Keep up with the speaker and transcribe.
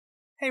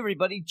Hey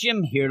everybody,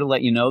 Jim here to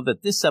let you know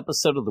that this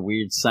episode of the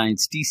Weird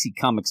Science DC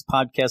Comics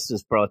podcast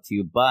is brought to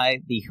you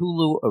by the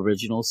Hulu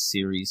original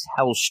series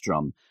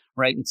Hellstrom.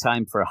 Right in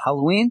time for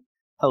Halloween,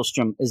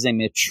 Hellstrom is a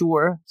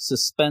mature,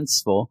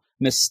 suspenseful,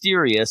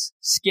 mysterious,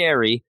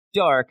 scary,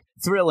 dark,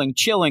 thrilling,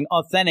 chilling,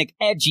 authentic,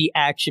 edgy,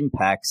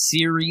 action-packed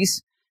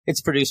series.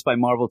 It's produced by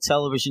Marvel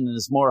Television and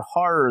is more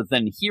horror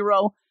than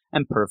hero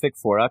and perfect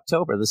for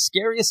October, the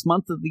scariest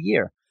month of the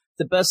year.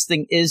 The best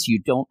thing is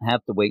you don't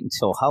have to wait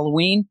until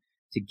Halloween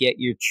to get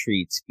your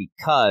treats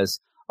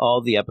because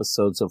all the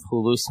episodes of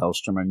Hulu's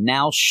Hellstrom are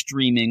now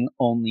streaming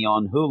only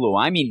on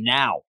Hulu. I mean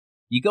now.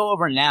 You go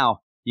over now,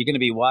 you're going to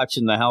be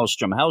watching the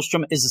Hellstrom.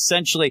 Hellstrom is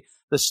essentially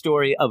the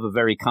story of a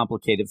very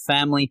complicated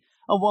family,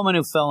 a woman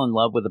who fell in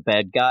love with a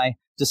bad guy,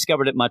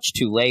 discovered it much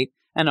too late,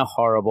 and a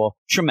horrible,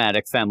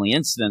 traumatic family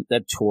incident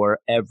that tore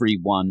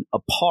everyone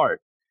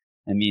apart.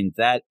 I mean,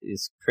 that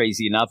is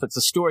crazy enough. It's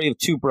a story of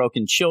two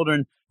broken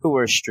children who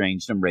were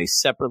estranged and raised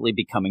separately,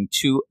 becoming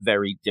two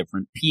very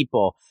different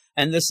people.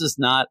 And this is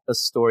not a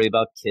story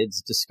about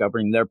kids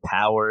discovering their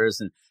powers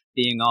and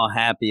being all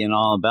happy and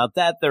all about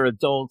that. They're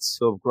adults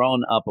who have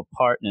grown up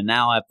apart and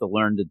now have to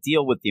learn to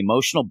deal with the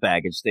emotional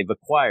baggage they've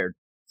acquired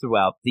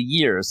throughout the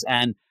years.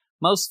 And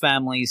most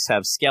families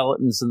have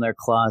skeletons in their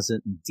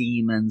closet,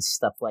 demons,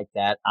 stuff like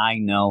that. I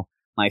know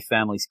my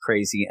family's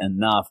crazy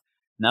enough.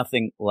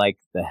 Nothing like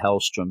the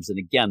Hellstroms. And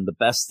again, the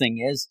best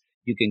thing is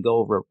you can go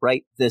over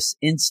right this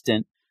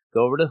instant,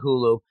 go over to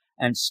Hulu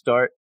and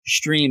start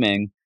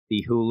streaming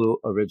the Hulu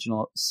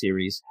original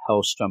series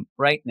Hellstrom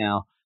right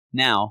now.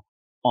 Now,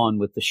 on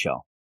with the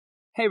show.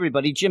 Hey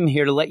everybody, Jim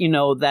here to let you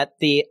know that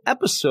the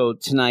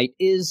episode tonight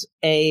is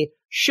a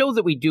show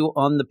that we do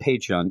on the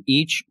Patreon.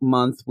 Each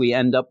month we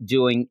end up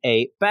doing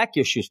a back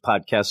issues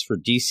podcast for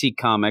DC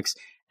Comics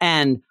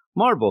and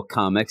Marvel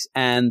Comics,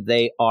 and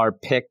they are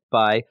picked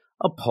by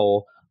a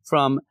poll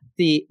from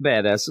the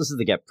badasses of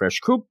the Get Fresh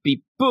Crew,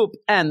 Beep Boop.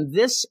 And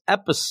this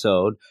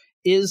episode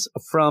is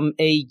from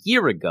a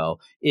year ago.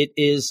 It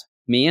is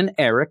me and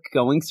Eric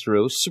going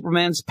through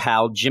Superman's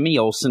pal, Jimmy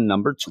Olsen,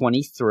 number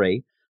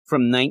 23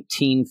 from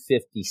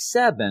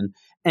 1957,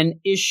 an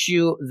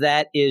issue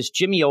that is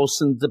Jimmy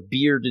Olsen, the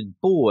Bearded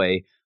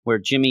Boy, where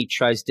Jimmy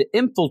tries to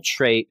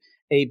infiltrate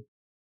a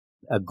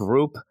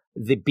group,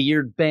 the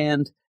Beard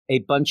Band, a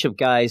bunch of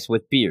guys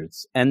with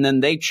beards. And then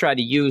they try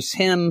to use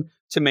him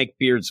to make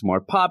beards more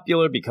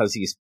popular because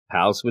he's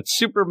pals with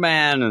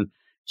Superman, and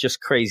just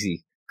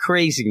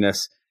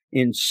craziness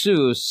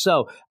ensues.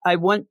 So I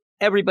want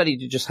everybody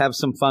to just have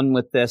some fun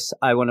with this.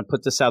 I want to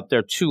put this out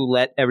there to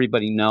let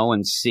everybody know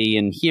and see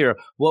and hear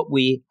what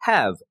we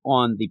have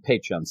on the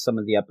Patreon, some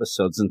of the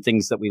episodes and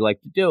things that we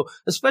like to do,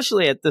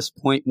 especially at this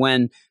point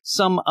when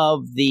some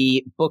of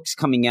the books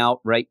coming out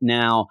right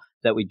now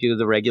that we do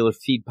the regular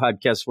feed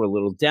podcast, we're a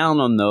little down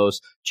on those,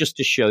 just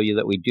to show you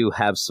that we do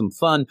have some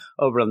fun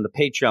over on the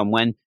Patreon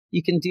when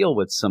you can deal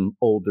with some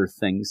older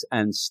things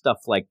and stuff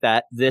like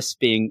that. This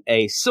being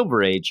a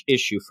Silver Age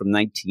issue from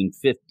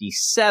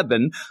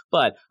 1957,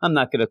 but I'm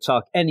not going to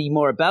talk any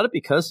more about it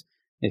because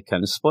it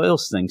kind of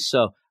spoils things.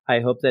 So I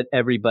hope that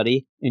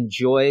everybody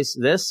enjoys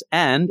this.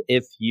 And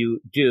if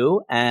you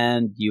do,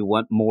 and you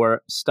want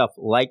more stuff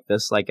like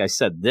this, like I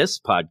said, this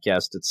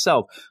podcast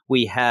itself,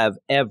 we have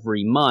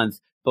every month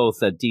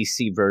both a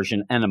DC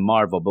version and a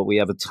Marvel, but we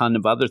have a ton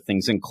of other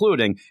things,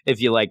 including,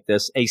 if you like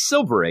this, a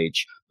Silver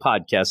Age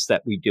podcast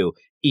that we do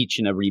each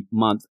and every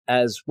month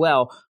as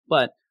well.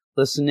 But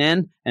listen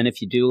in, and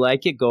if you do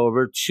like it, go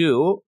over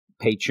to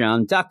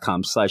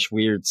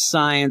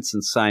patreon.com/weirdscience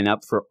and sign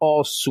up for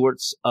all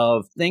sorts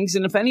of things.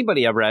 And if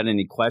anybody ever had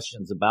any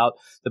questions about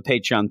the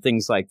Patreon,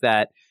 things like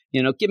that,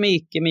 you know, give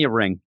me a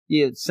ring.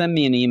 You send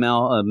me an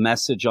email, a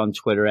message on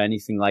Twitter,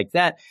 anything like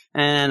that,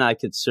 and I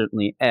could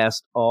certainly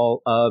ask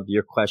all of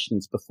your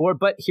questions before.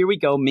 But here we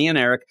go, me and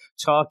Eric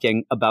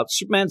talking about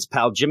Superman's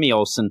pal, Jimmy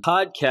Olsen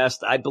podcast.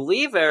 I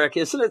believe, Eric,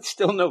 isn't it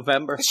still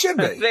November? It should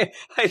be.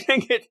 I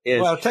think it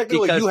is. Well,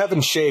 technically, you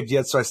haven't shaved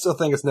yet, so I still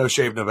think it's No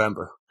Shave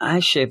November.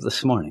 I shaved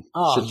this morning.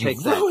 Oh, so you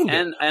take ruined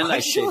that. it. And I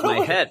shaved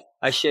my head.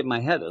 I shaved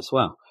my head as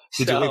well.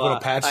 Did you leave a little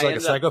patch like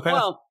a psychopath?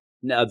 Well,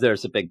 no,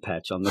 there's a big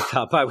patch on the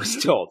top, I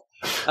was told.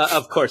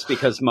 Of course,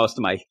 because most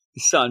of my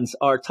sons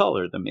are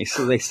taller than me,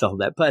 so they saw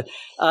that. But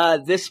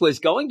this was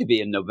going to be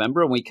in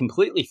November, and we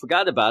completely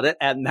forgot about it.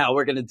 And now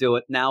we're going to do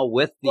it now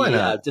with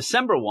the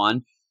December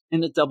one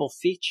in a double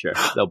feature.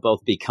 They'll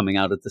both be coming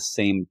out at the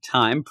same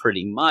time,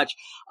 pretty much.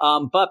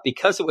 But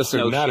because it was So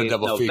No not a Shave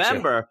double feature.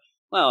 November,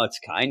 well, it's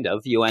kind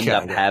of. You end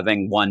up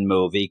having one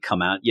movie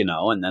come out, you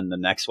know, and then the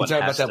next one You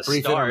talking has about that to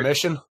brief start.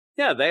 intermission?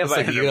 Yeah, they have It's a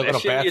like you get a little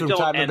intermission. You bathroom don't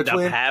time in end up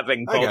between?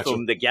 having I both got of you.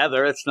 them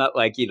together. It's not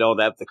like you don't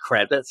have the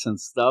credits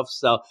and stuff.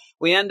 So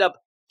we end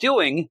up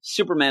doing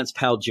Superman's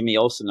pal Jimmy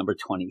Olsen, number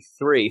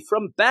 23,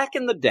 from back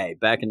in the day,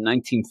 back in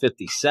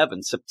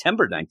 1957,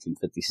 September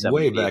 1957.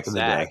 Way to be back in the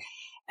exact. day.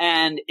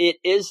 And it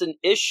is an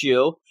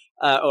issue,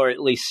 or at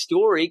least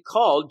story,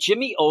 called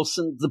Jimmy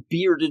Olsen, the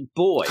Bearded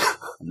Boy.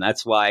 And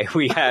that's why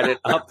we had it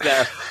up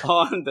there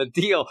on the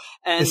deal.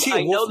 And Is he a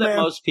I know wolf that man?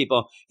 most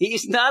people,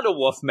 he's not a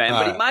wolf man,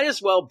 but he might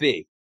as well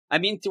be. I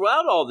mean,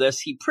 throughout all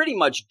this, he pretty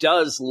much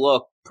does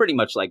look pretty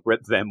much like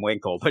Rip Van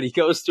Winkle, but he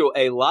goes through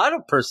a lot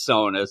of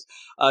personas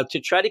to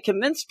try to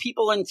convince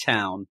people in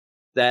town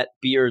that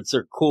beards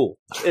are cool,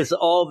 is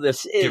all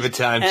this is. Give it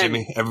time,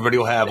 Jimmy. Everybody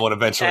will have one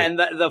eventually. And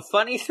the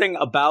funny thing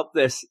about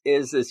this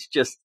is it's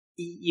just,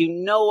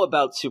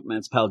 about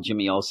Superman's pal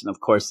Jimmy Olsen, of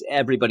course.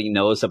 Everybody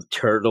knows of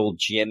Turtle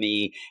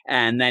Jimmy.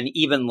 And then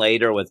even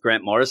later with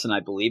Grant Morrison,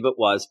 I believe it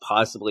was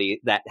possibly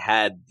that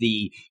had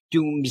the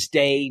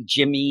Doomsday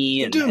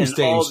Jimmy and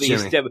all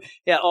these Jimmy.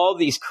 All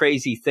these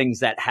crazy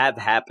things that have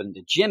happened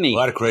to Jimmy. A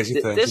lot of crazy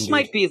things. This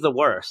might be the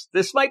worst.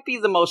 This might be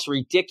the most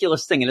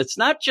ridiculous thing. And it's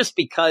not just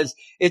because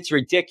it's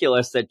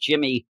ridiculous that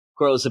Jimmy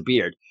grows a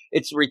beard.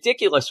 It's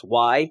ridiculous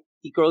why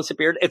he grows a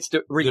beard. It's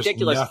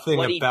ridiculous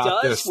what he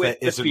does with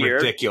the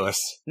beard. Ridiculous.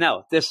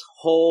 No, this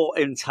whole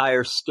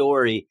entire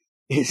story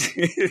is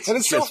and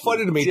it's so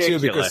funny to me, too,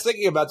 because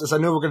thinking about this, I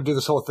knew we were going to do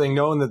this whole thing,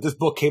 knowing that this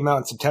book came out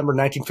in September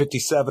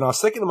 1957. I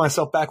was thinking to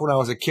myself back when I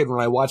was a kid,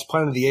 when I watched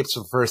Planet of the Apes for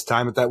the first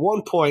time, at that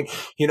one point,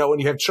 when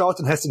you have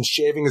Charlton Heston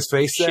shaving his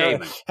face there,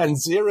 and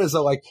Zira's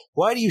like,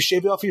 why do you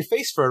shave it off your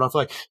face for it? I was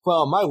like,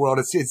 well, in my world,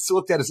 it's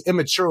looked at as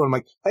immature. And I'm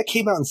like, that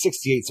came out in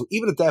 68. So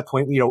even at that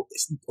point,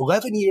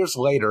 11 years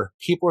later,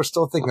 people are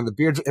still thinking the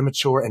beards are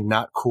immature and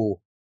not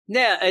cool.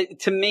 Yeah,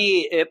 to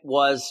me, it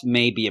was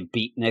maybe a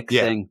beatnik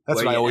thing.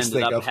 That's what I always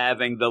think of.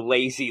 Having the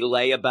lazy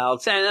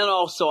layabouts. And then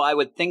also, I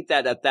would think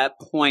that at that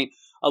point,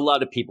 a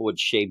lot of people would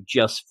shave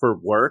just for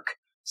work.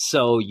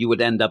 So you would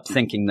end up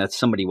thinking that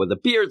somebody with a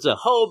beard's a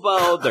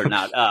hobo. They're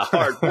not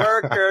hard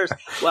workers.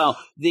 Well,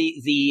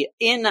 the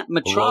in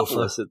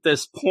Metropolis at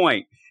this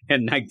point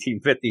in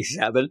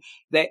 1957,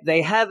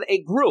 they have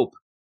a group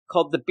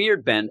called the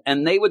Beard Band,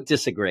 and they would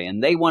disagree,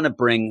 and they want to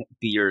bring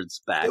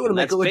beards back. And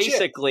that's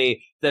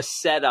basically the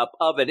setup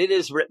of it. It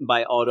is written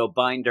by Otto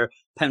Binder,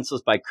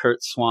 pencils by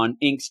Kurt Swan,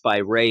 inks by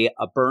Ray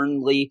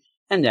Burnley,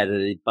 and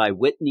edited by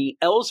Whitney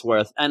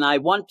Ellsworth. And I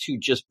want to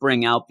just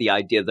bring out the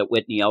idea that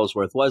Whitney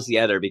Ellsworth was the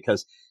editor,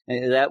 because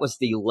that was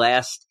the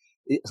last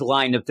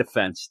line of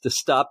defense to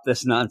stop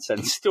this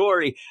nonsense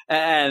story.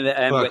 And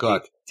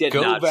look, did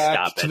go not back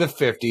stop to it. the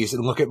 50s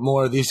and look at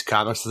more of these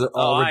comics. They're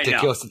all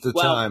ridiculous at the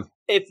time.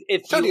 If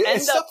you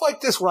end stuff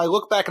like this where I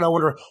look back and I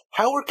wonder,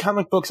 how are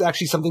comic books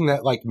actually something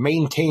that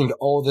maintained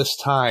all this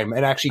time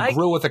and actually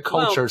grew with a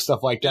culture,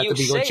 stuff like that, to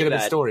be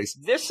legitimate stories?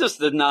 This is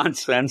the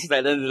nonsense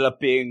that ended up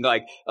being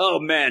like, oh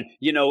man,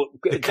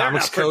 the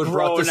Comics Code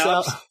brought this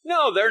out.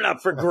 No, they're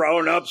not for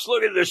grown-ups.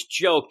 Look at this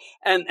joke.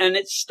 And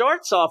it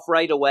starts off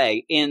right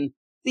away in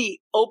the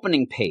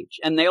opening page,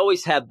 and they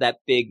always have that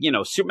big,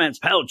 Superman's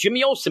pal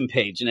Jimmy Olsen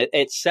page, and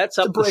it sets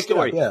up the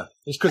story.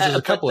 Just because there's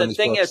a couple in these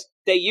books. The thing is,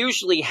 they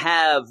usually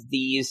have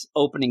these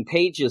opening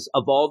pages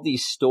of all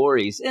these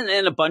stories and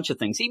a bunch of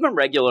things, even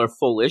regular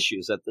full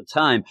issues at the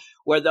time,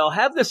 where they'll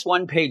have this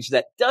one page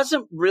that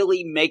doesn't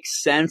really make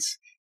sense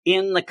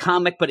in the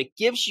comic, but it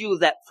gives you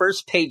that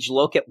first page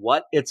look at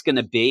what it's going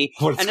to be.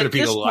 What it's going to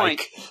be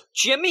like. Point,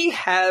 Jimmy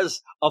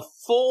has a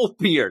full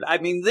beard. I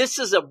mean, this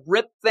is a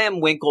Rip Van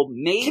Winkle,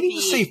 maybe Can you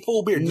just say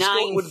full beard?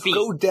 9 would feet.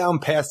 Go down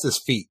past his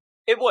feet.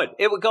 It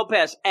would go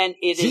past, and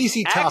it is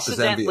ZZ Top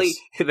accidentally,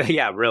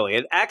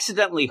 it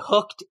accidentally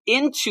hooked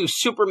into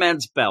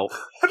Superman's belt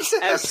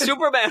as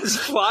Superman's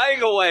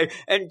flying away,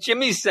 and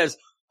Jimmy says,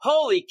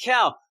 "Holy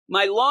cow,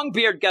 my long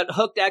beard got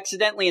hooked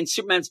accidentally in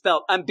Superman's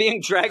belt. I'm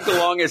being dragged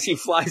along as he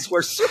flies."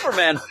 Where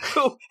Superman,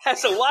 who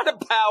has a lot of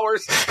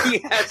powers, he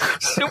has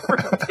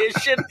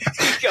supervision,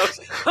 he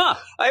goes, I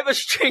have a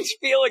strange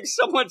feeling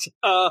someone's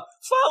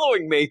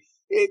following me.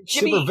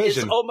 Jimmy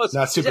supervision, is almost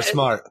not super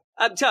smart.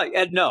 I'm telling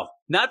you, no,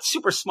 not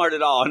super smart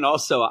at all. And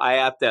also, I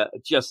have to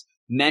just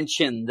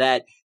mention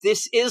that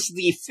this is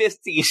the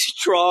 50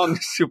 strong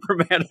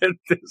Superman at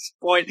this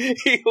point.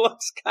 He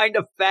looks kind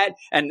of fat,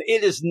 and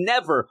it is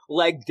never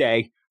leg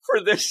day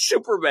for this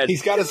Superman.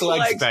 He's got his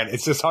legs bent.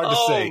 It's just hard to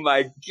say. Oh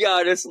my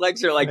God, his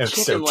legs are like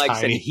chicken legs,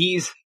 tiny. And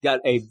he's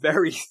got a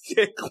very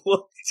thick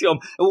look to him.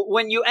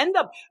 When you end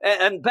up,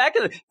 and back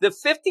in the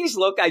 50s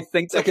look, I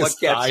think that his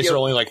thighs are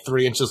only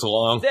 3 inches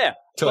long. Yeah.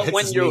 But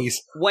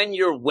when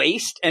your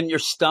waist and your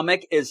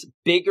stomach is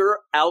bigger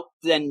out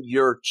than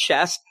your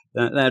chest,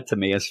 that to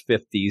me is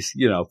 50s,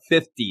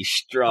 50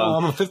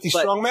 strong. I'm a 50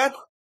 strong man?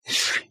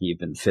 You've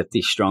been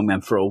 50 strong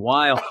man for a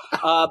while.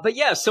 But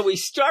yeah, so we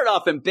start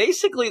off, and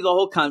basically the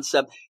whole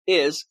concept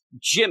is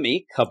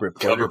Jimmy, cub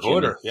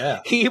reporter, yeah.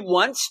 He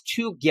wants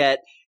to get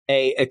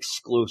a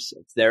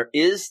exclusive. There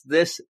is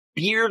this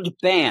beard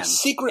band.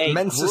 Secret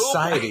men's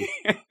society.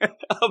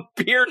 Of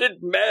bearded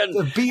men.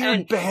 The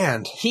beard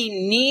band. He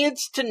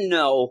needs to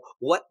know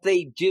what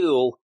they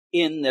do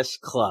in this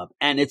club,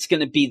 and it's going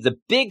to be the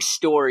big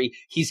story.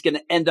 He's going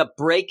to end up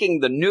breaking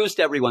the news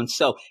to everyone.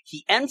 So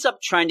he ends up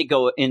trying to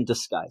go in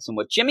disguise. And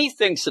what Jimmy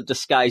thinks a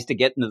disguise to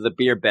get into the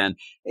beard band,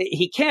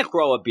 he can't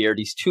grow a beard.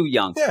 He's too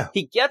young. Yeah.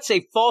 He gets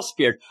a false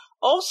beard.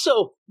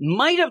 Also,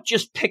 might have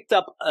just picked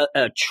up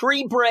a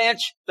tree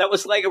branch that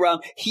was laying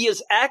around. He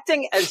is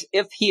acting as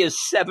if he is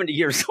 70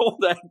 years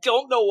old. I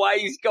don't know why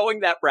he's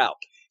going that route.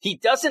 He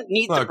doesn't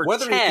need to pretend.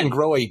 Whether he can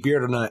grow a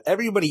beard or not,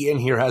 everybody in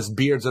here has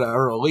beards that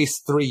are at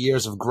least 3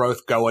 years of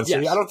growth going. So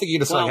I don't think you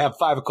just have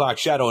 5 o'clock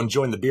shadow and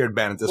join the beard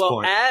band at this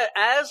point.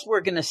 As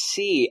we're going to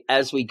see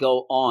as we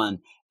go on,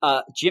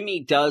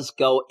 Jimmy does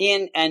go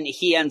in and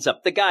he ends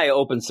up, the guy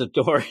opens the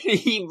door.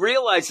 He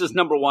realizes,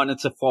 number one,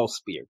 it's a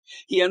false beard.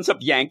 He ends up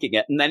yanking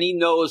it. And then he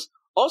knows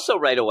also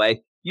right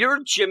away, you're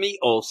Jimmy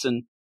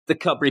Olsen, the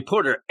Cub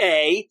reporter.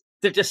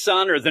 The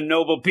dishonor the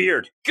noble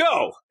beard.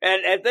 Go!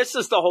 And this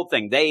is the whole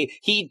thing.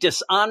 He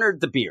dishonored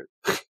the beard.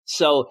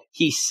 So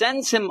he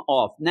sends him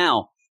off.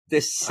 Now, the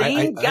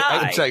same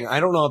guy. I'm saying, I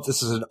don't know if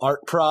this is an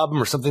art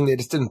problem or something they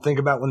just didn't think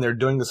about when they're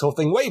doing this whole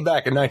thing way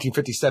back in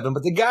 1957.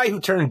 But the guy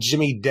who turned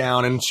Jimmy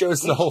down and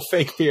shows the whole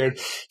fake beard,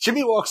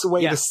 Jimmy walks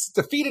away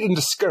defeated and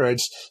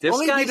discouraged. This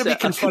guy's to be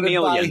confronted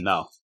chameleon,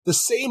 though. The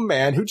same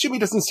man who Jimmy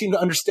doesn't seem to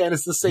understand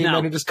is the same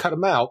man who just cut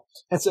him out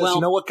and says,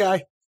 you know what,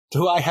 guy?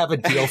 Do I have a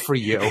deal for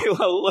you?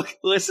 Well,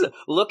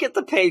 look at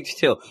the page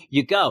too.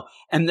 You go.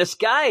 And this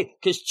guy,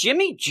 because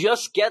Jimmy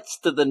just gets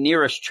to the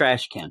nearest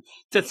trash can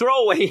to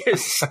throw away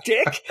his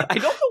stick. I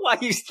don't know why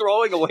he's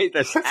throwing away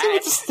this hat.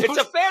 It's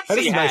a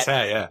fancy hat. Nice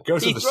hat, yeah.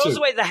 He throws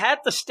away the hat,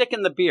 the stick,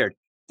 and the beard.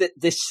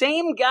 The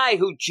same guy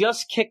who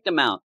just kicked him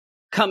out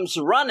comes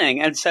running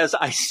and says,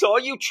 I saw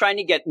you trying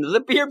to get into the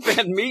beer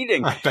band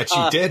meeting. I bet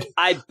you did.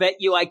 I bet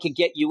you I could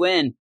get you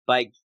in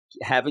by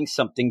having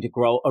something to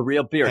grow a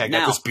real beard. Hey, I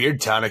got this beard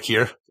tonic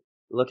here.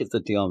 Look at the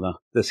deal, though.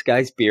 This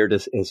guy's beard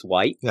is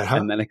white,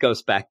 and then it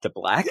goes back to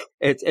black.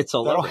 It's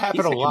a That'll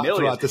happen a lot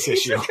throughout this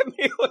issue.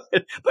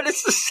 But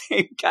it's the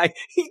same guy.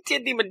 He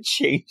didn't even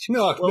change.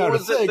 No, the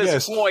thing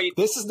is,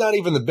 this is not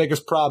even the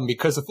biggest problem,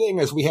 because the thing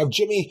is, we have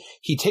Jimmy,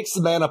 he takes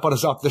the man up on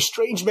his offer, the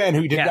strange man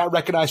who he did not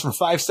recognize from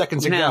 5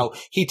 seconds ago.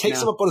 He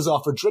takes him up on his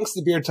offer, drinks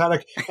the beard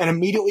tonic, and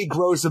immediately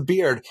grows a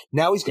beard.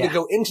 Now he's going to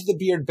go into the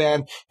beard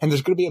band, and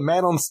there's going to be a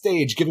man on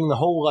stage giving the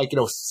whole,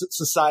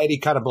 society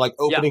kind of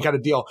opening kind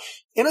of deal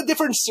in a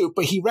different suit,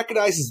 but he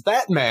recognizes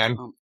that man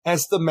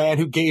as the man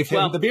who gave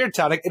him the beard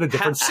tonic in a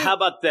different suit. How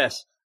about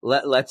this?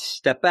 Let's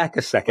step back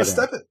a second. Let's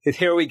step it.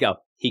 Here we go.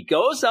 He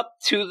goes up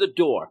to the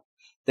door.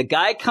 The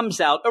guy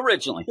comes out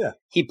originally. Yeah.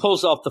 He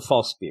pulls off the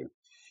false beard,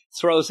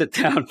 throws it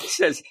down,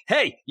 says,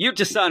 hey, you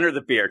dishonor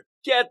the beard.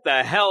 Get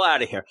the hell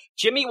out of here.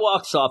 Jimmy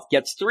walks off,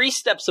 gets 3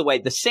 steps away.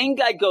 The same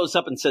guy goes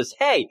up and says,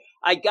 hey,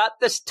 I got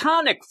this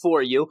tonic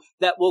for you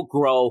that will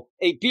grow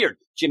a beard.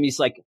 Jimmy's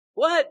like,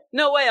 what?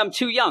 No way, I'm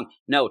too young.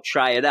 No,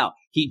 try it out.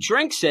 He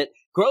drinks it,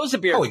 grows a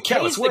beard,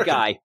 pays the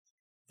guy.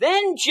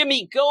 Then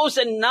Jimmy goes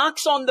and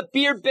knocks on the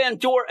beard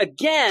band door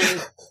again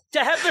to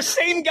have the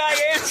same guy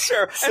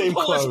answer and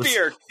pull his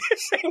beard.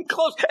 Same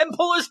clothes and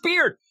pull his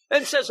beard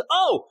and says,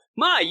 oh,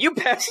 my, you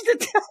passed the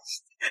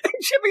test. And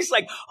Jimmy's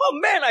like, oh,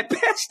 man, I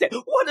passed it.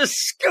 What a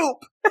scoop.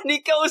 And he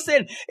goes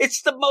in.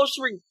 It's the most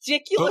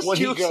ridiculous use of one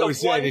fellow. But when he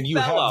goes in and you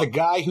have the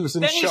guy who's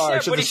in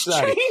charge of the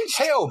society.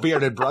 Hail,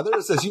 bearded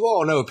brothers. As you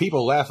all know,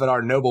 people laugh at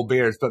our noble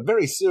beards, but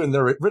very soon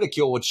their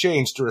ridicule will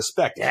change to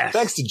respect. Yes.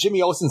 Thanks to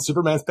Jimmy Olsen,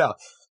 Superman's pal.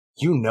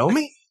 You know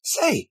me?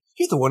 Say,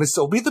 he's the one who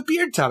sold me the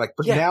beard tonic,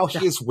 but now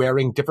he is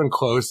wearing different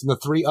clothes than the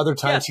 3 other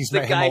times he's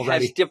met him already. The guy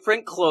has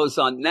different clothes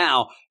on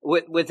now.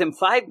 Within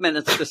 5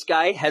 minutes, this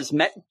guy has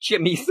met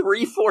Jimmy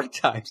 3-4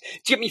 times.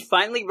 Jimmy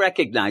finally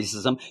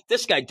recognizes him.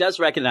 This guy does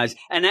recognize.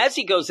 And as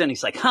he goes in,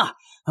 he's like, I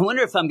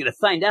wonder if I'm going to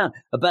find out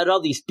about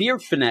all these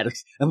beard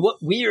fanatics and what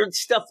weird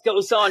stuff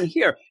goes on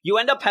here. You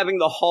end up having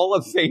the Hall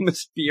of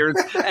Famous beards.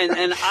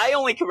 and I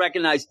only can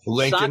recognize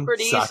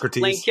Socrates,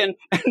 Lincoln,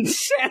 and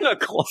Santa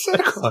Claus.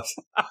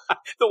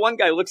 The one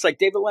guy looks like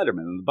David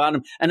Letterman on the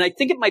bottom. And I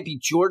think it might be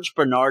George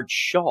Bernard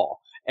Shaw,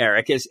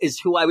 Eric, is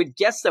who I would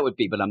guess that would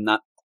be, but I'm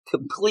not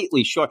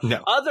completely sure.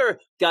 No. Other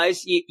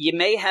guys, you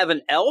may have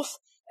an elf,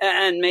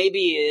 and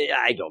maybe,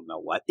 I don't know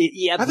what.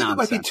 I think it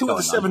might be 2 of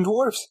the 7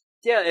 dwarfs.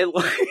 Yeah,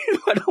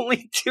 but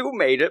only 2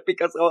 made it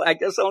because I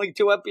guess only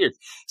 2 have beards.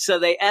 So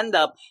they end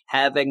up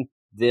having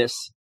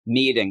this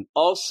meeting.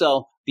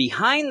 Also,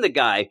 behind the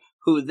guy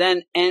who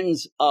then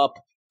ends up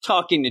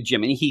talking to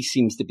Jimmy, he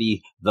seems to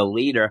be the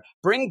leader.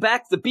 Bring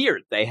back the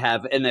beard. They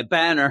have in a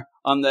banner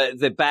on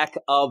the back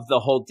of the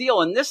whole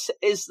deal. And this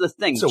is the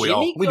thing. So we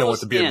know what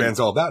the beard band's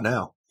all about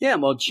now. Yeah,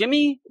 well,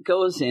 Jimmy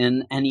goes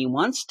in and he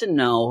wants to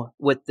know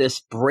with this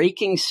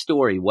breaking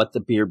story what the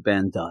beard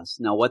band does.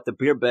 Now, what the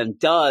beard band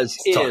does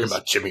is talk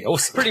about Jimmy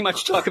Olsen. Pretty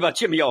much talk about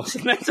Jimmy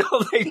Olsen. That's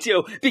all they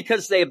do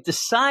because they have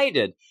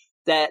decided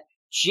that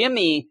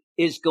Jimmy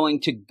is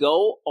going to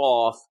go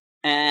off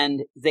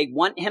and they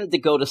want him to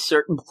go to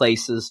certain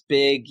places,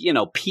 big,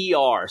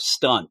 PR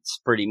stunts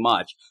pretty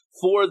much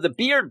for the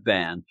beard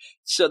band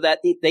so that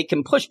they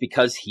can push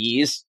because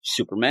he's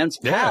Superman's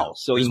pal.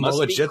 So he must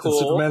be legit cool. than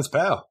Superman's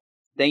pal.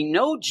 They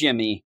know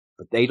Jimmy,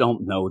 but they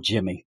don't know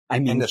Jimmy. I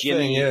mean,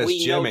 Jimmy,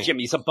 know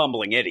Jimmy's a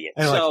bumbling idiot.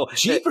 And so,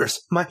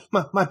 jeepers, my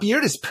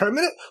beard is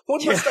permanent?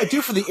 What must I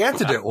do for the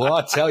antidote? Well,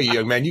 I'll tell you,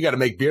 young man, you got to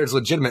make beards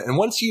legitimate. And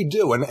once you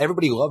do, and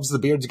everybody loves the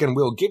beards again,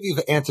 we'll give you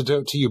the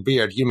antidote to your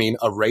beard. You mean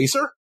a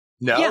razor?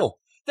 No. Yeah,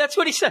 that's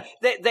what he said.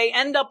 They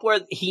end up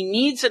where he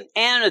needs an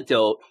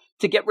antidote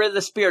to get rid of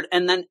this beard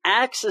and then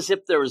acts as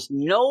if there is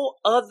no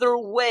other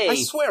way. I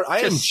swear, I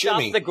am stop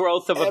Jimmy. The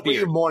growth of a beard.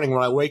 Every morning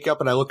when I wake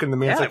up and I look in the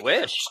mirror, yeah, it's like,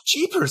 I wish.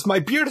 Jeepers, my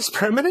beard is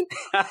permanent.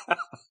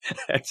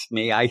 That's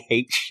me. I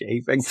hate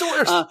shaving.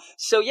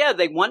 So yeah,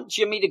 they want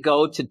Jimmy to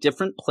go to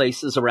different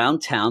places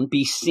around town,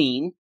 be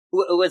seen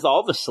with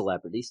all the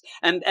celebrities,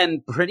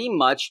 and pretty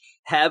much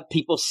have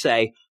people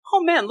say,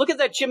 oh man, look at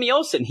that Jimmy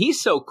Olsen.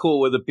 He's so cool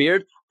with a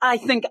beard. I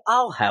think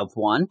I'll have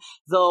one,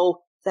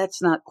 though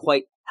that's not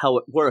quite how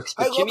it works.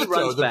 But I Jimmy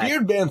love it, though. The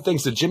beard man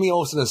thinks that Jimmy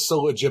Olsen is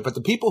so legit, but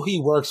the people he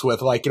works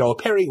with, like, a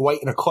Perry White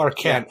and a Clark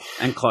Kent,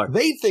 and Clark,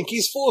 they think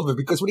he's full of it,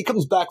 because when he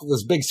comes back with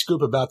this big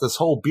scoop about this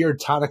whole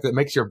beard tonic that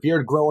makes your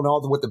beard grow and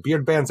all what the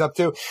beard band's up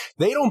to,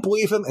 they don't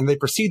believe him, and they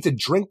proceed to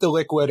drink the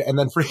liquid, and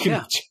then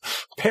freaking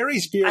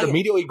Perry's beard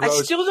immediately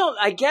grows. I still don't,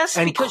 I guess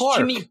because Clark,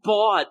 Jimmy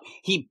bought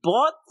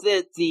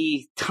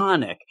the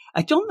tonic.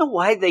 I don't know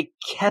why they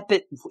kept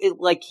it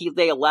like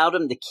they allowed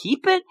him to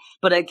keep it,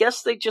 but I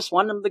guess they just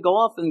want him to go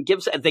off and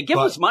give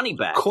his money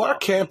back.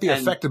 Clark can't be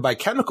affected by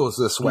chemicals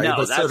this way. No,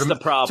 but that's the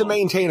problem. To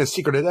maintain a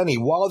secret identity,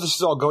 while this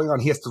is all going on,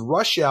 he has to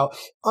rush out,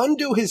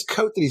 undo his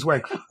coat that he's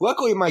wearing.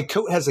 Luckily, my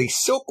coat has a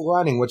silk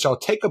lining, which I'll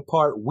take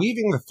apart,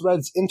 weaving the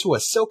threads into a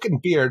silken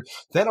beard.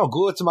 Then I'll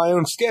glue it to my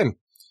own skin.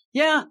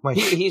 Yeah,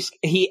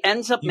 he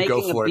ends up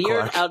making a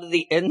beard out of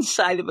the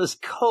inside of his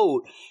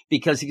coat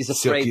because he's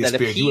afraid that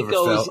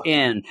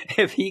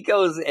if he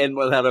goes in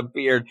without a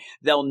beard,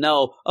 they'll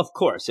know, of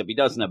course, if he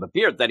doesn't have a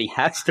beard, that he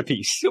has to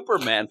be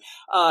Superman.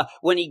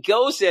 When he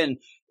goes in,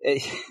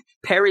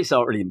 Perry's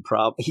already in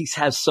problem. He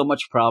has so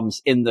much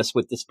problems in this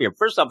with this beard.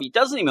 First off, he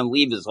doesn't even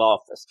leave his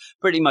office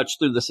pretty much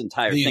through this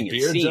entire thing.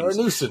 These beards are a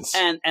nuisance.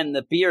 And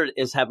the beard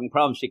is having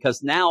problems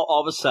because now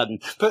all of a sudden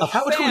a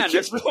fan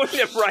is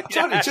pointed right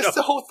at him. Just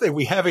the whole thing.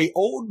 We have a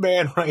old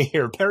man right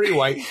here, Perry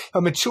White,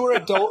 a mature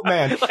adult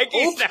man.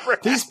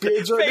 These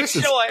beards are a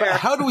nuisance. But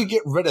how do we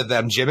get rid of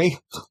them, Jimmy?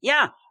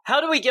 Yeah. How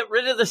do we get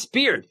rid of this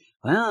beard?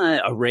 Well,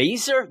 a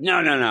razor?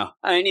 No.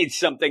 I need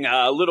something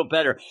a little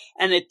better.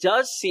 And it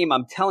does seem,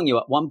 I'm telling you,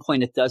 at one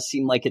point it does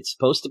seem like it's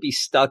supposed to be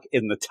stuck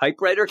in the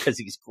typewriter because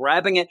he's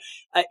grabbing it.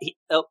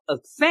 A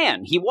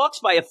fan. He walks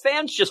by, a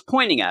fan's just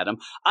pointing at him.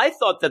 I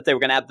thought that they were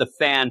going to have the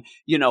fan,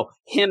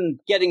 him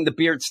getting the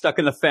beard stuck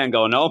in the fan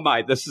going, oh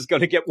my, this is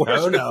going to get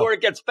worse before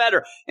it gets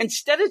better.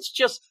 Instead, it's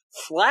just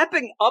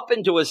flapping up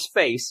into his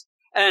face.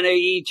 And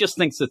he just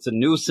thinks it's a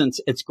nuisance.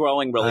 It's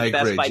growing really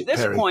fast. By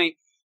this point,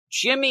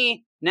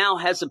 Jimmy now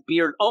has a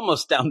beard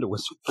almost down to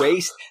his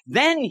waist.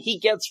 Then he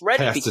gets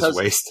ready because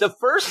the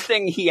first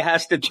thing he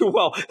has to do,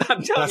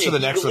 I'm telling you. That's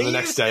for the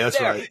next day.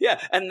 That's right.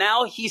 Yeah. And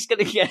now he's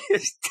going to get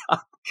his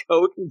top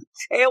coat and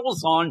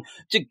tails on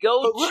to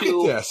go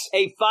to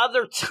a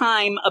Father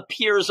Time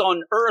Appears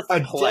on Earth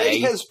play. A day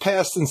has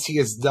passed since he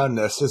has done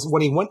this.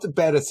 When he went to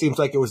bed, it seems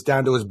like it was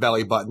down to his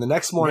belly button. The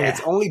next morning,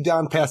 it's only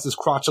down past his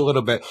crotch a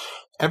little bit.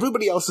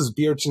 Everybody else's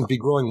beard seems to be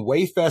growing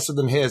way faster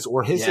than his,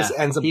 or his just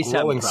ends up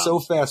growing so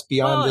fast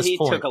beyond this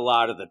point. He took a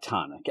lot of the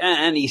tonic,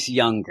 and he's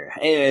younger.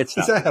 It's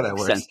not Is that how that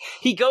works? Sense.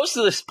 He goes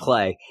to this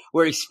play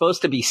where he's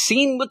supposed to be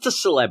seen with the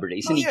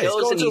celebrities, and he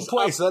goes going and to a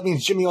play, so that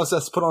means Jimmy also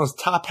has to put on his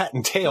top hat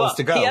and tails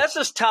to go. He has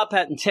his top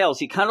hat and tails.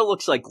 He kind of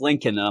looks like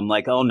Lincoln, and I'm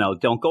like, oh no,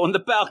 don't go in the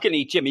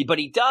balcony, Jimmy. But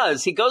he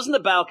does. He goes in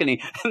the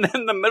balcony, and then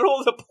in the middle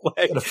of the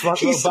play, the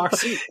front row box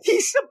seat.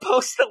 He's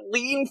supposed to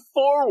lean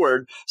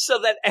forward so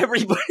that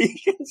everybody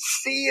can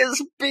see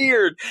his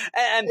beard.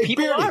 And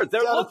people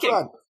they're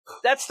looking.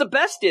 That's the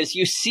best is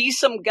you see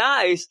some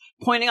guys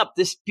pointing up.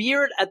 This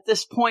beard at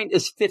this point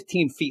is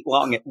 15 feet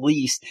long at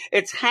least.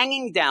 It's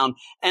hanging down,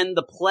 and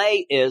the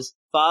play is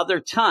Father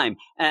Time.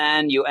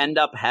 And you end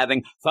up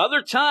having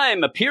Father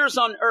Time Appears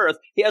on Earth.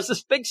 He has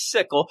this big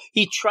sickle.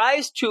 He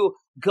tries to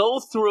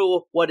go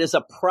through what is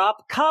a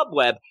prop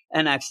cobweb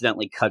and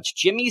accidentally cuts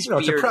Jimmy's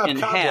beard in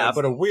half.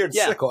 But a weird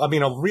sickle. I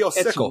mean, a real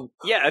sickle.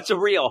 Yeah, it's a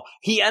real.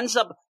 He ends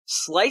up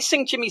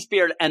slicing Jimmy's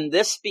beard, and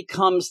this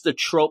becomes the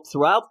trope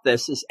throughout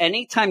this, is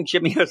anytime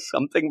Jimmy has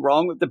something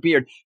wrong with the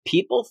beard,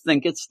 people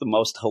think it's the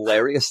most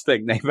hilarious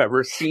thing they've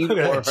ever seen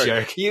or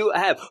heard. You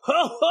have, ho,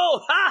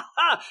 ho, ha,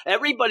 ha!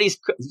 Everybody's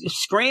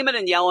screaming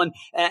and yelling,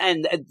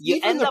 and you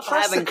even end up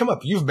having... come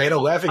up. You've made a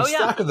laughing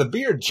stock of the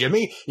beard,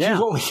 Jimmy. Yeah.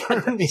 You've only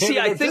turned the See,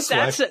 I think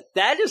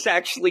that is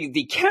actually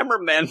the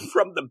cameraman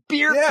from the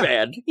beard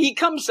band. He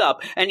comes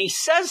up, and he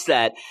says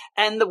that,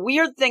 and the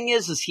weird thing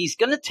is he's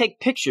going to take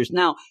pictures.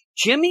 Now,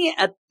 Jimmy,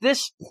 at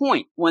this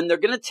point, when they're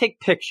going to take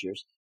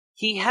pictures,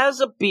 he has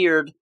a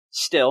beard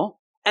still,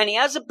 and he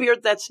has a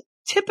beard that's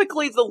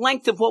typically the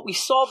length of what we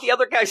saw the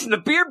other guys in the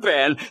beard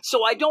band.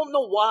 So I don't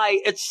know why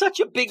it's such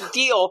a big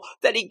deal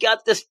that he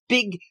got this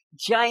big,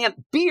 giant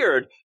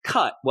beard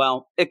cut.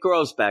 Well, it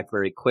grows back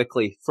very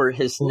quickly for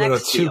his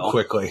next deal. Too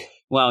quickly.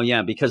 Well,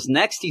 yeah, because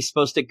next he's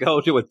supposed to go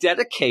to a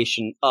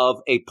dedication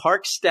of a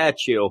park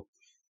statue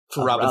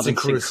for Robinson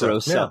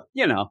Crusoe.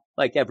 Yeah.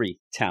 Like every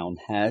town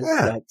has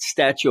that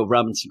statue of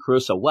Robinson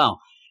Crusoe. Well,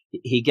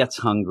 he gets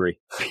hungry.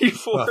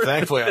 Well,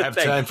 thankfully, I have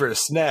time for a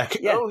snack.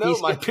 Yeah, oh, no,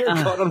 my beard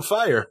caught on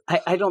fire.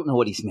 I don't know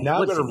what he's making.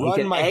 Now I'm going to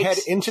run my head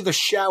into the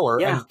shower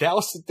and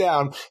douse it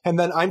down, and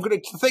then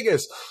the thing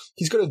is,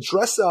 he's going to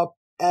dress up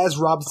as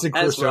Robinson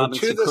Crusoe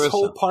to this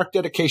whole park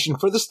dedication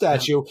for the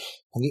statue. Yeah.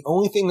 And the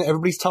only thing that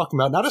everybody's talking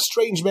about, not a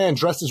strange man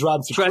dressed as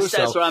Robinson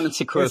Crusoe.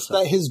 Is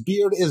that his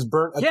beard is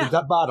burnt at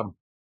the bottom.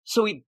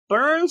 So he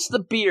burns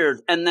the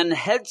beard and then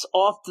heads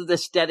off to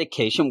this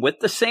dedication with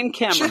the same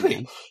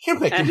cameraman. You're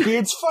making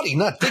beards funny,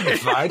 not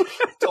dignified.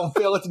 Don't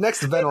fail at the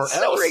next event or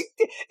else.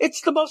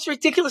 It's the most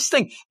ridiculous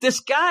thing.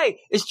 This guy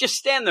is just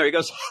standing there. He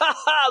goes, ha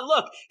ha,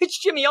 look,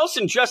 it's Jimmy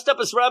Olsen dressed up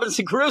as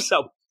Robinson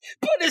Crusoe.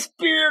 But his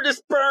beard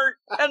is burnt,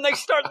 and they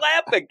start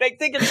laughing. They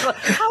think it's like,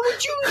 how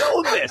would you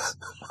know this?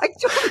 I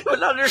don't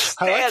even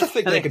understand. I like to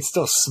think they can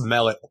still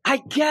smell it.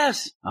 I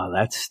guess. Oh,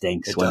 that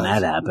stinks when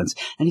that happens.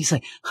 And he's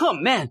like, oh,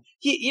 man,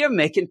 you're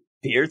making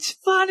beards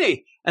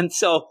funny. And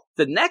so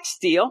the next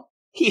deal,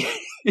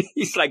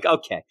 he's like,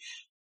 okay,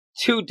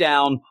 2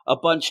 down, a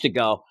bunch to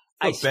go.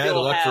 I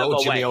still have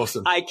a way.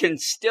 I can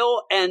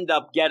still end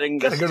up getting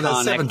this Gotta go to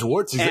that Seven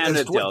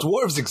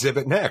Dwarves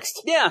exhibit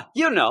next. Yeah,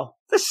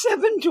 the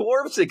Seven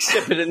Dwarves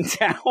exhibit in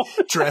town.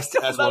 Dressed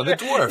as one of the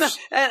dwarves.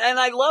 And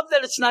I love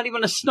that it's not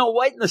even a Snow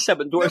White in the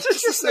Seven Dwarves.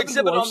 It's just an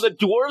exhibit on the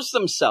dwarves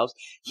themselves.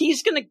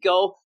 He's going to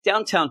go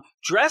downtown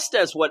dressed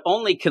as what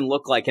only can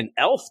look like an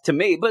elf to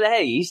me. But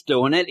hey, he's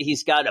doing it.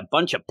 He's got a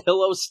bunch of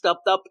pillows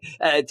stuffed up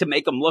to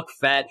make him look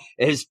fat.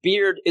 His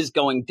beard is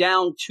going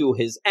down to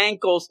his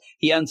ankles.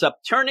 He ends up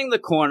turning the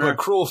corner. A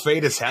cruel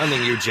fate is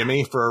hounding you,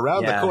 Jimmy, for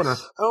around the corner.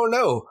 Oh,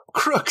 no.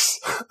 Crooks.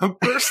 A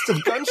burst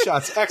of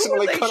gunshots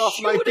accidentally cut off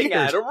my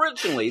beard.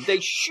 Originally, they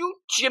shoot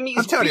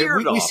Jimmy's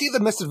beard off. We see the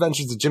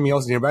misadventures of Jimmy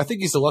Olsen here, but I think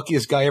he's the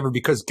luckiest guy ever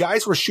because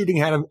guys were shooting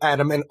at him,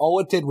 and all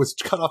it did was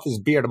cut off his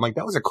beard. I'm like,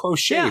 that was a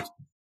close shave.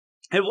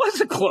 Yeah, it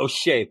was a close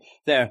shave.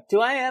 There. Do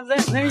I have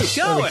that? There you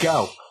go. There we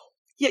go.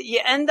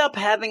 You end up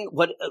having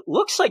what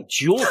looks like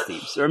jewel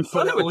thieves. They're in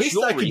front of a jewelry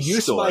store. At least I can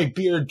use my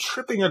beard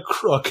tripping a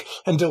crook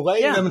and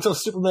delaying them until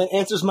Superman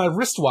answers my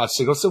wristwatch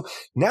signal. So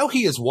now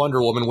he is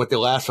Wonder Woman with the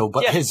lasso,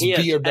 but his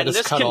beard that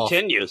is cut off. And this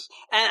continues.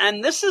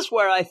 And this is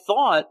where I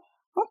thought,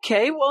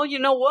 okay, well, you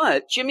know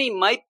what? Jimmy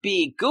might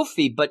be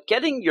goofy, but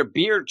getting your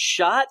beard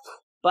shot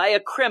by a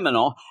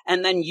criminal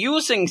and then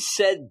using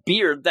said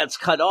beard that's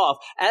cut off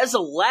as a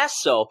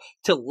lasso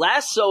to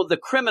lasso the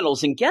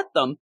criminals and get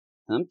them,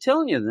 I'm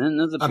telling you, then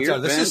the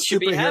beard fans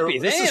should be happy.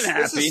 They ain't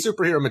happy. This is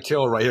superhero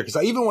material right here,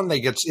 because even when it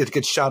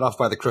gets shot off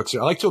by the crooks, I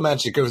like to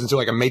imagine it goes into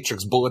like a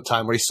Matrix bullet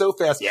time where he's so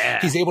fast,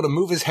 he's able to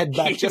move his head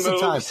back just in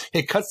time.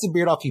 It cuts the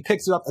beard off, he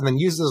picks it up, and then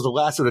uses it as a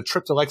lasso to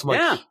trip the legs.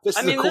 This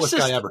is the coolest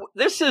guy ever.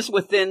 This is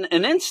within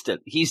an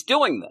instant. He's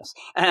doing this.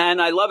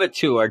 And I love it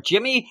too.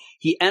 Jimmy,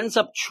 he ends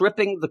up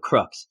tripping the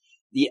crooks.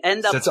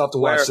 Sets off the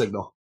watch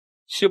signal.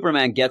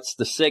 Superman gets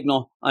the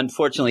signal.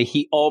 Unfortunately,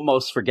 he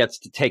almost forgets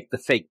to take the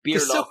fake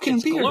beard off.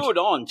 It's glued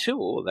on, too.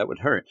 Oh, that would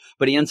hurt.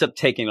 But he ends up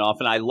taking it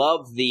off. And I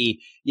love the,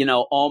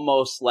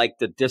 almost like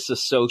the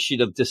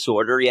disassociative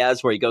disorder he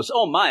has where he goes,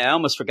 oh, my, I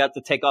almost forgot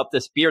to take off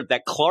this beard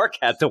that Clark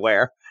had to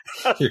wear.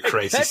 You're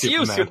crazy, That's Superman.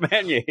 You,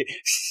 Superman. You're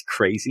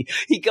crazy.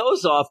 He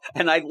goes off,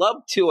 and I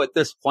love, too, at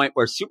this point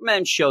where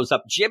Superman shows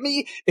up.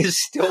 Jimmy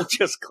is still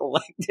just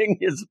collecting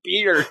his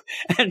beard,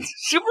 and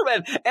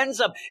Superman ends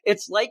up,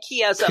 it's like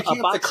he has a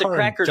box of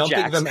Cracker Jacks.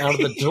 Dumping them out of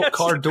the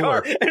car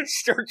door. And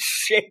starts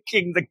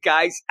shaking the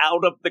guys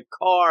out of the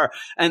car.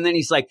 And then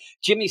he's like,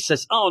 Jimmy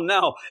says, oh,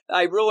 no,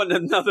 I ruined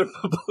another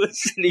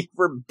publicity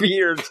for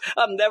beards.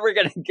 I'm never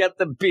going to get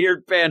the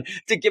beard ban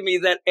to give me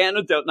that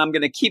antidote, and I'm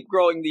going to keep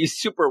growing these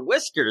super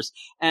whiskers.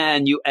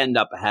 And you end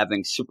up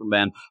having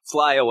Superman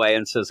fly away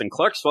and says, and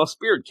Clark's false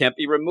beard can't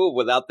be removed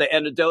without the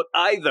antidote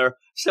either.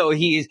 So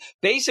he's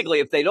basically,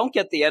 if they don't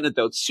get the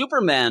antidote,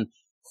 Superman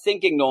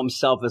thinking to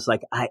himself is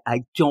like,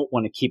 I don't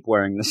want to keep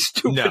wearing this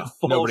stupid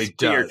false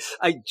beard. Does.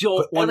 I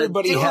don't want to do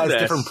this. Everybody has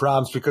different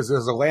problems because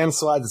there's a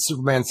landslide that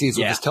Superman sees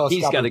with his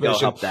telescopic he's got to go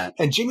help that.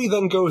 And Jimmy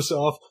then goes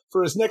off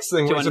for his next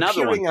thing, where he's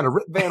appearing on a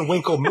Rip Van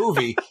Winkle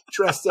movie,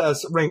 dressed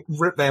as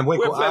Rip Van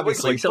Winkle,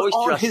 obviously. So but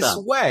on his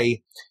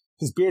way,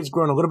 his beard's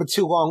grown a little bit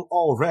too long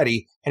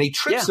already, and he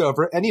trips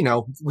over it, and,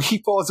 he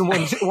falls in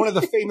one of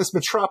the famous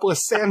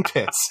Metropolis sand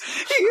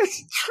pits. He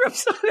just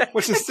trips on it.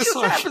 Which is just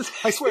like,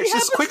 I swear, it's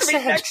just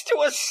quicksand. Next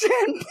to a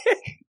sand pit.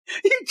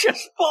 He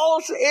just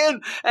falls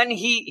in, and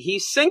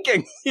he's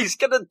sinking. He's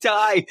gonna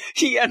die.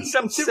 He ends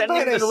up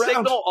sending the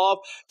signal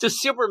off to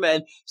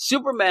Superman.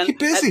 Superman,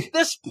 at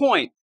this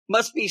point,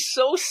 must be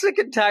so sick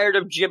and tired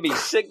of Jimmy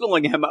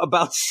signaling him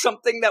about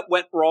something that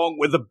went wrong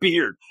with a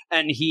beard.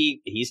 And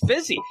he's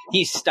busy.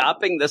 He's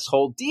stopping this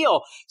whole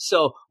deal.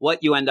 So what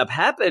you end up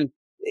happening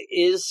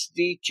is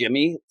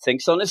Jimmy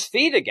thinks on his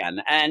feet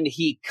again, and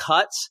he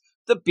cuts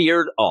the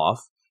beard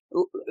off.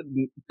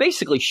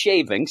 basically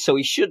shaving, so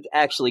he should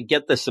actually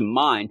get this in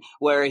mind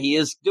where he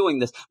is doing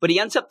this, but he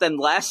ends up then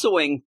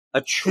lassoing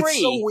a tree.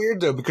 It's so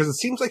weird though, because it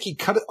seems like he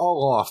cut it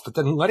all off, but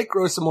then let it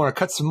grow some more and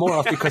cut some more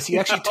off because he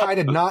actually tied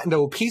a knot into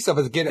a piece of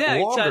it to get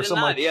it longer. So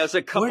he has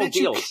a couple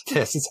deals.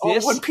 It's all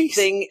one piece.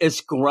 This thing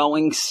is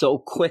growing so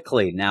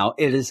quickly now.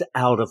 It is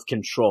out of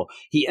control.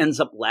 He ends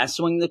up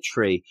lassoing the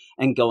tree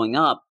and going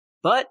up,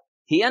 but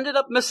he ended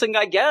up missing,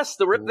 I guess,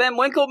 the Rip Van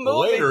Winkle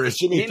movie. Later, as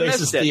Jimmy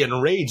faces the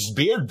enraged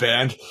Beard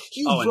Band,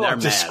 you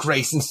brought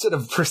disgrace instead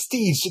of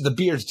prestige to the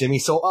beards, Jimmy,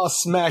 so I'll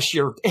smash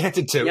your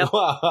antidote. Yep.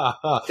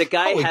 The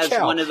guy has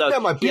one of those. Yeah,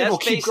 my beard will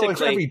keep growing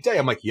for every day.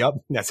 I'm like, yep,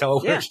 that's how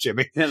it works,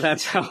 Jimmy. Yeah,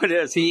 that's how it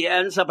is. He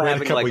ends up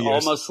having like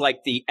almost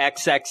like the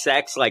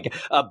XXX, like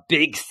a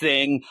big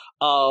thing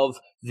of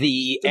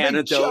the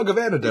antidote. Big jug of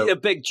antidote. A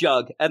big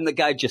jug. And the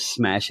guy just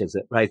smashes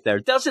it right there.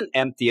 Doesn't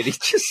empty it. He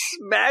just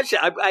smashes it.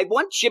 I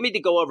want Jimmy to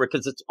go over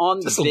because it's on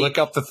the just lick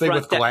up the thing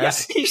with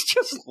glass. Yeah, he's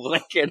just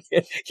licking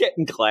it,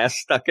 getting glass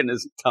stuck in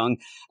his tongue.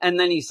 And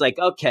then he's like,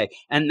 okay.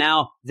 And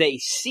now they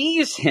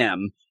seize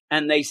him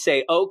and they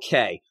say,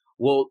 okay,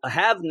 we'll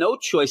have no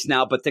choice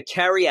now but to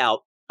carry out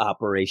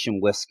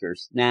Operation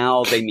Whiskers.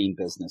 Now they mean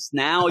business.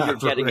 Now you're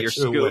getting your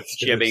scoop,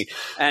 Jimmy.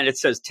 And it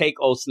says, take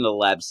Olsen to the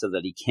lab so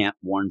that he can't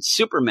warn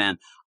Superman.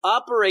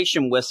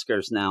 Operation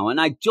Whiskers now. And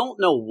I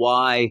don't know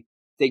why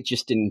they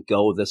just didn't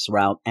go this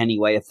route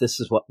anyway, if this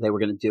is what they were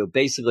going to do.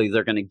 Basically,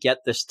 they're going to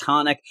get this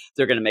tonic.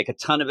 They're going to make a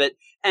ton of it.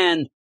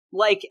 And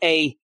like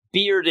a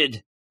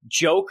bearded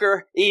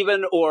Joker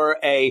even, or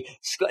they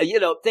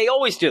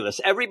always do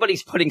this.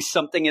 Everybody's putting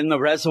something in the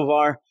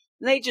reservoir.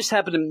 They just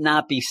happen to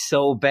not be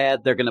so bad.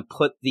 They're going to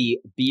put the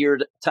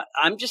beard.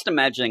 I'm just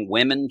imagining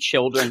women,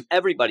 children,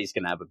 everybody's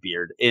going to have a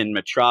beard in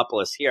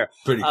Metropolis here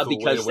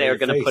because they're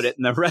going to put it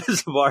in the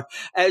reservoir.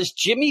 As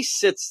Jimmy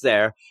sits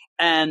there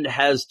and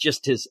has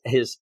just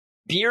his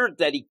beard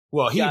that he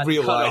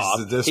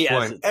realizes at this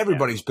point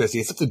everybody's busy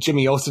except for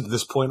Jimmy Olsen at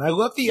this point. I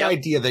love the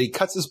idea that he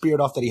cuts his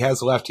beard off that he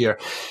has left here,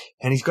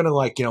 and he's gonna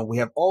we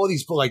have all of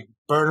these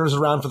burners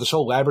around for this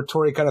whole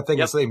laboratory kind of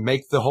thing, so they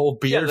make the whole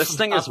beard. Yeah, this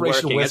thing is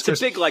working.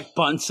 Whiskers. It's a big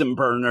Bunsen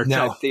burner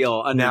type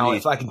deal. Underneath. Now,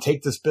 if I can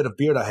take this bit of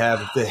beard I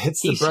have, if it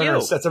hits the burner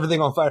and sets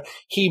everything on fire,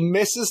 he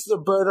misses the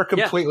burner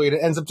completely, and it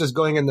ends up just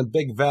going in the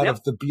big vat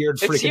of the beard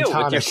freaking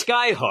tonic. With your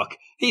skyhook.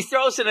 He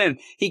throws it in.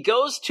 He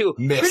goes to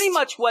pretty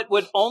much what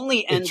would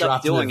only end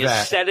up doing is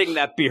setting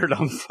that beard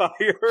on fire.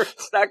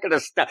 It's not going to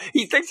stop.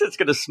 He thinks it's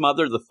going to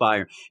smother the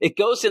fire. It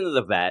goes into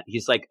the vat.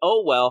 He's like,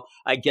 oh, well,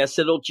 I guess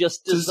it'll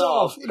just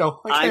dissolve.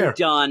 I'm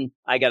done.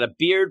 I got a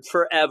beard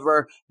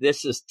forever.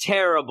 This is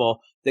terrible.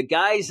 The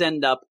guys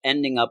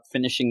ending up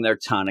finishing their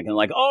tonic and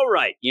all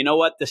right, you know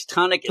what? This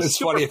tonic is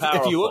super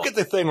powerful. If you look at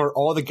the thing where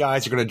all the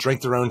guys are going to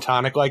drink their own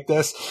tonic like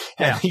this,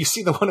 and you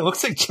see the one that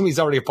looks like Jimmy's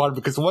already a part of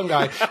it because one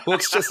guy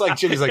looks just like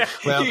Jimmy's like,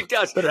 well, he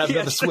does. Better have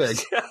another swig.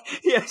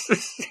 He has the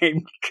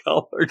same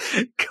colored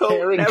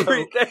coat and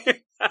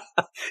everything.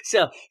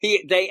 So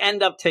they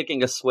end up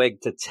taking a swig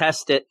to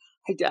test it.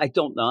 I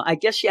don't know. I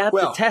guess you have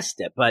to test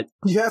it, but...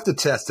 You have to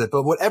test it,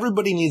 but what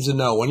everybody needs to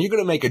know, when you're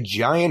going to make a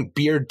giant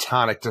beard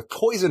tonic to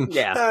poison,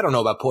 I don't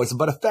know about poison,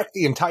 but affect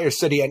the entire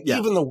city and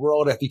even the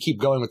world if you keep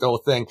going with the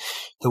whole thing,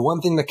 the one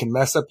thing that can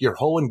mess up your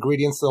whole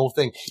ingredients, the whole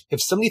thing, if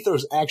somebody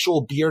throws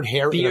actual beard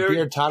hair in a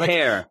beard tonic,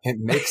 it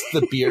makes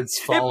the beards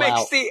fall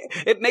out.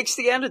 It makes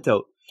the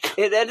antidote.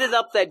 It ended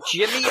up that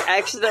Jimmy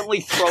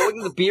accidentally throwing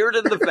the beard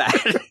in the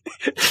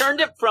vat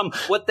turned it from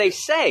what they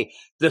say,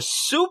 the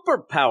super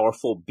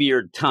powerful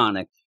beard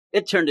tonic.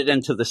 It turned it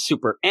into the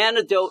super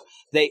antidote.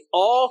 They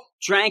all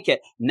drank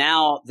it.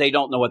 Now they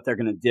don't know what they're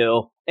going to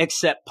do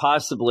except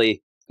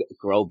possibly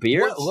grow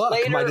beards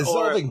later. My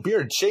dissolving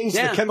beard changed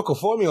the chemical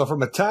formula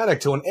from a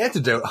tonic to an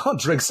antidote. I'll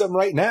drink some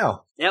right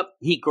now. Yep.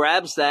 He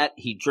grabs that.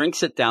 He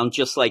drinks it down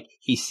just like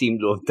he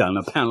seemed to have done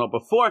a panel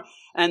before,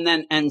 and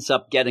then ends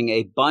up getting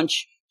a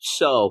bunch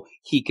so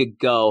he could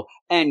go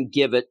and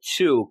give it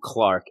to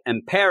Clark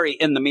and Perry.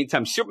 In the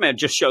meantime, Superman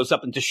just shows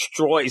up and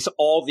destroys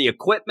all the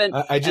equipment.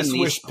 I just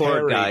wish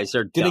Perry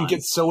didn't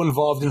get so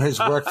involved in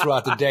his work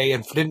throughout the day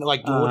and didn't would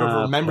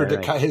have remembered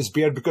to cut his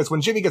beard, because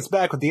when Jimmy gets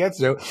back with the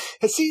antidote,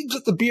 it seems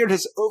that the beard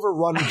has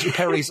overrun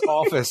Perry's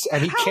office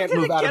and he can't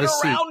move out of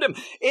his seat. Him?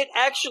 It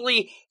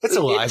actually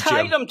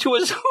tied him to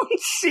his own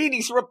seat.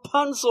 He's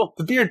Rapunzel.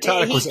 The beard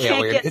tonic was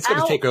alien. It's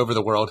going to take over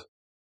the world.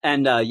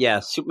 And,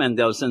 Superman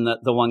goes, and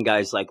the one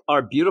guy's like,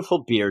 our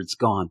beautiful beard's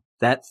gone.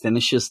 That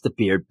finishes the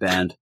beard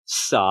band.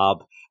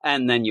 Sob.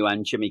 And then you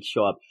and Jimmy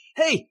show up.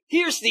 Hey,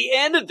 here's the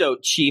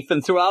antidote, Chief.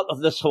 And throughout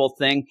this whole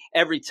thing,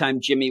 every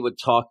time Jimmy would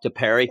talk to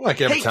Perry,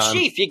 hey,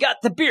 Chief, you got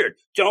the beard.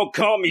 Don't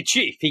call me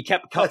Chief. He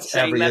kept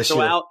saying that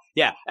throughout.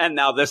 Yeah. And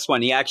now this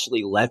one, he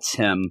actually lets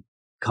him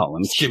call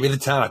him Chief. Give me the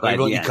tonic. Why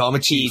don't you call me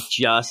Chief?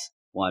 He just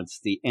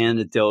wants the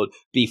antidote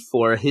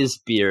before his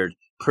beard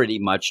pretty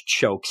much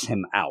chokes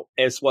him out.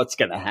 Is what's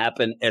going to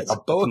happen. It's a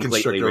boa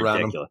completely constrictor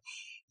ridiculous.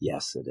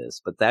 Yes, it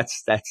is. But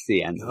that's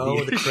the end.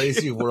 Oh, the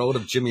crazy world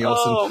of Jimmy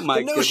Olsen. Oh, my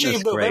The No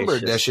Shave November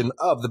gracious. edition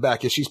of the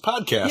Back Issues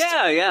podcast.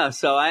 Yeah.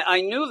 So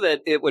I knew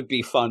that it would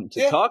be fun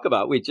to talk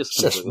about. We just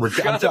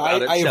forgot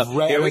about it. I have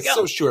read, and it's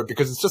so short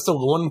because it's just a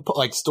one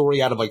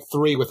story out of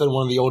 3 within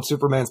one of the old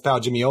Superman's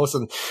pal, Jimmy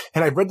Olsen.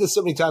 And I've read this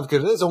so many times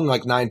because it is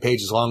only 9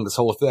 pages long, this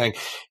whole thing.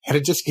 And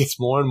it just gets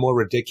more and more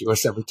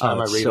ridiculous every time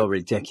I read it. It's so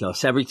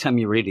ridiculous. Every time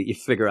you read it, you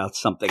figure out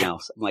something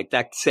else. I'm like,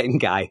 that same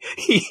guy,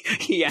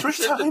 he entered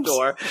the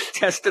door,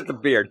 tested the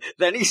beard.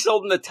 Then he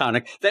sold him the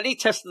tonic. Then he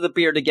tested the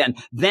beard again.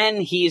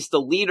 Then he's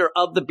the leader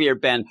of the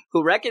beard band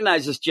who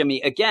recognizes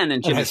Jimmy again.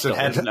 And Jimmy still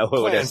doesn't know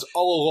who it is.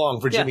 All along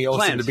for Jimmy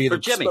Olsen to be the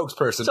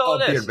spokesperson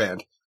of Beard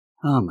Band.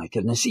 Oh, my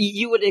goodness.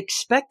 You would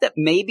expect that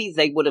maybe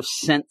they would have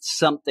sent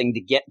something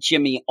to get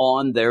Jimmy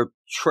on their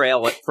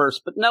trail at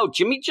first. But no,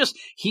 Jimmy just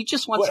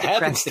wants to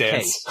crack the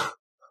case.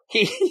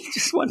 He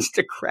just wants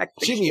to crack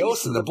the case. Jimmy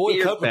Olsen, the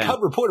boy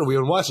cub reporter we've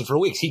been watching for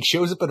weeks. He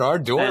shows up at our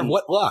door, and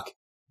what luck.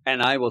 And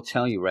I will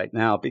tell you right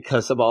now,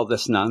 because of all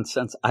this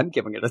nonsense, I'm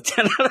giving it a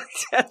 10 out of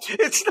 10.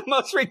 It's the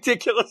most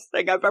ridiculous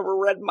thing I've ever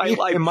read in my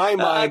life. In my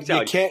mind,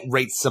 you can't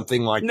rate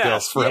something like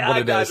this for what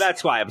it is.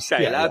 That's why I'm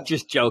saying it. I'm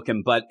just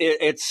joking, but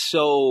it's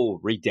so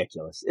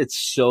ridiculous. It's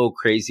so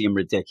crazy and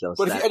ridiculous.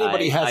 But if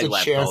anybody has a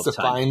chance to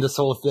find this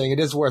whole thing,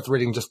 it is worth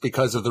reading just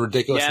because of the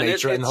ridiculous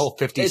nature and the whole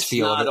 50s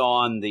feel of it. It's not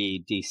on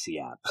the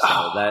DC app,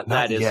 so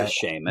that is a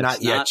shame.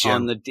 It's not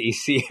on the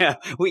DC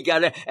app.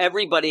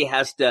 Everybody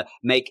has to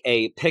make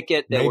a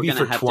picket. Maybe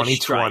for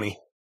 2020.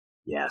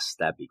 Yes,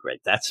 that'd be great.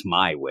 That's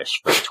my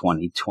wish for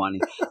 2020.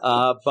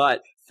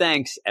 But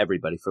thanks,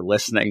 everybody, for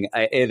listening.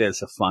 It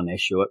is a fun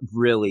issue. It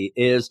really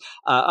is.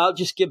 I'll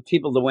just give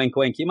people the wink.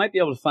 You might be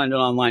able to find it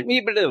online.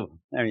 Weebadoo.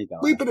 There you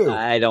go. Weebadoo.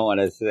 I don't want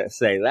to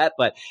say that,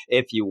 but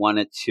if you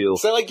wanted to.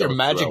 Is that like your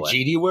magic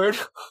GD word?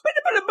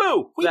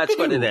 Boo. That's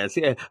what it is.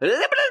 Yeah.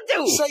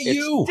 Say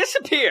you.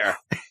 Disappear.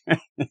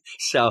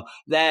 So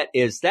that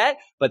is that.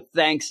 But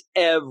thanks,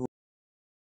 everyone.